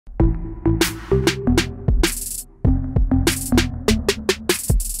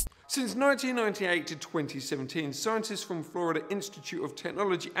since 1998 to 2017, scientists from Florida Institute of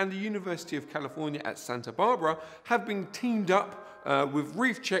Technology and the University of California at Santa Barbara have been teamed up with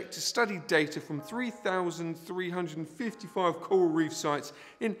Reef Check to study data from 3,355 coral reef sites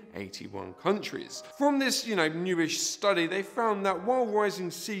in 81 countries. From this, newish study, they found that while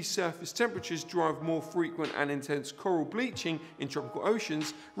rising sea surface temperatures drive more frequent and intense coral bleaching in tropical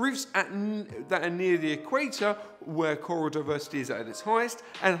oceans, reefs that are near the equator, where coral diversity is at its highest,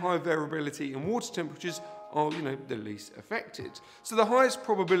 and high variability in water temperatures are, the least affected. So the highest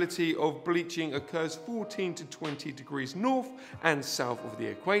probability of bleaching occurs 14 to 20 degrees north and south of the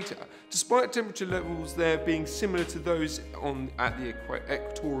equator, despite temperature levels there being similar to those at the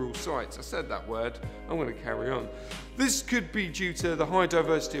equatorial sites. I said that word, I'm going to carry on. This could be due to the high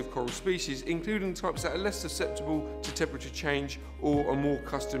diversity of coral species, including types that are less susceptible to temperature change or are more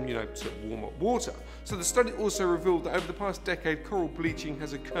accustomed, to warm up water. So the study also revealed that over the past decade, coral bleaching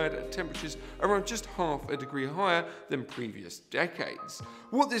has occurred at temperatures around just half a degree higher than previous decades.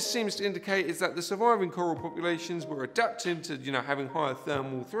 What this seems to indicate is that the surviving coral populations were adapting to, having higher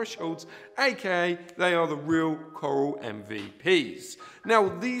thermal thresholds, aka they are the real coral MVPs. Now,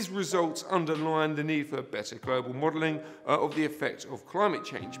 these results underline the need for better global modelling of the effect of climate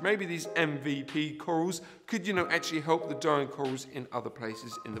change. Maybe these MVP corals could, actually help the dying corals in other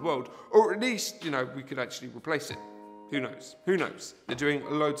places in the world, or at least, we could actually replace it. Who knows? Who knows? They're doing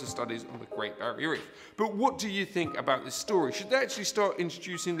loads of studies on the Great Barrier Reef. But what do you think about this story? Should they actually start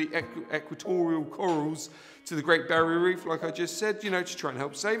introducing the equatorial corals to the Great Barrier Reef, like I just said, to try and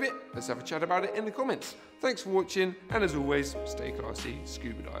help save it? Let's have a chat about it in the comments. Thanks for watching, and as always, stay classy,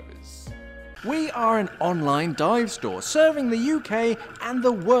 scuba divers. We are an online dive store serving the UK and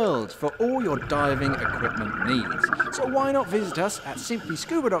the world for all your diving equipment needs. So why not visit us at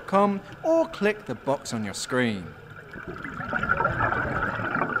simplyscuba.com or click the box on your screen.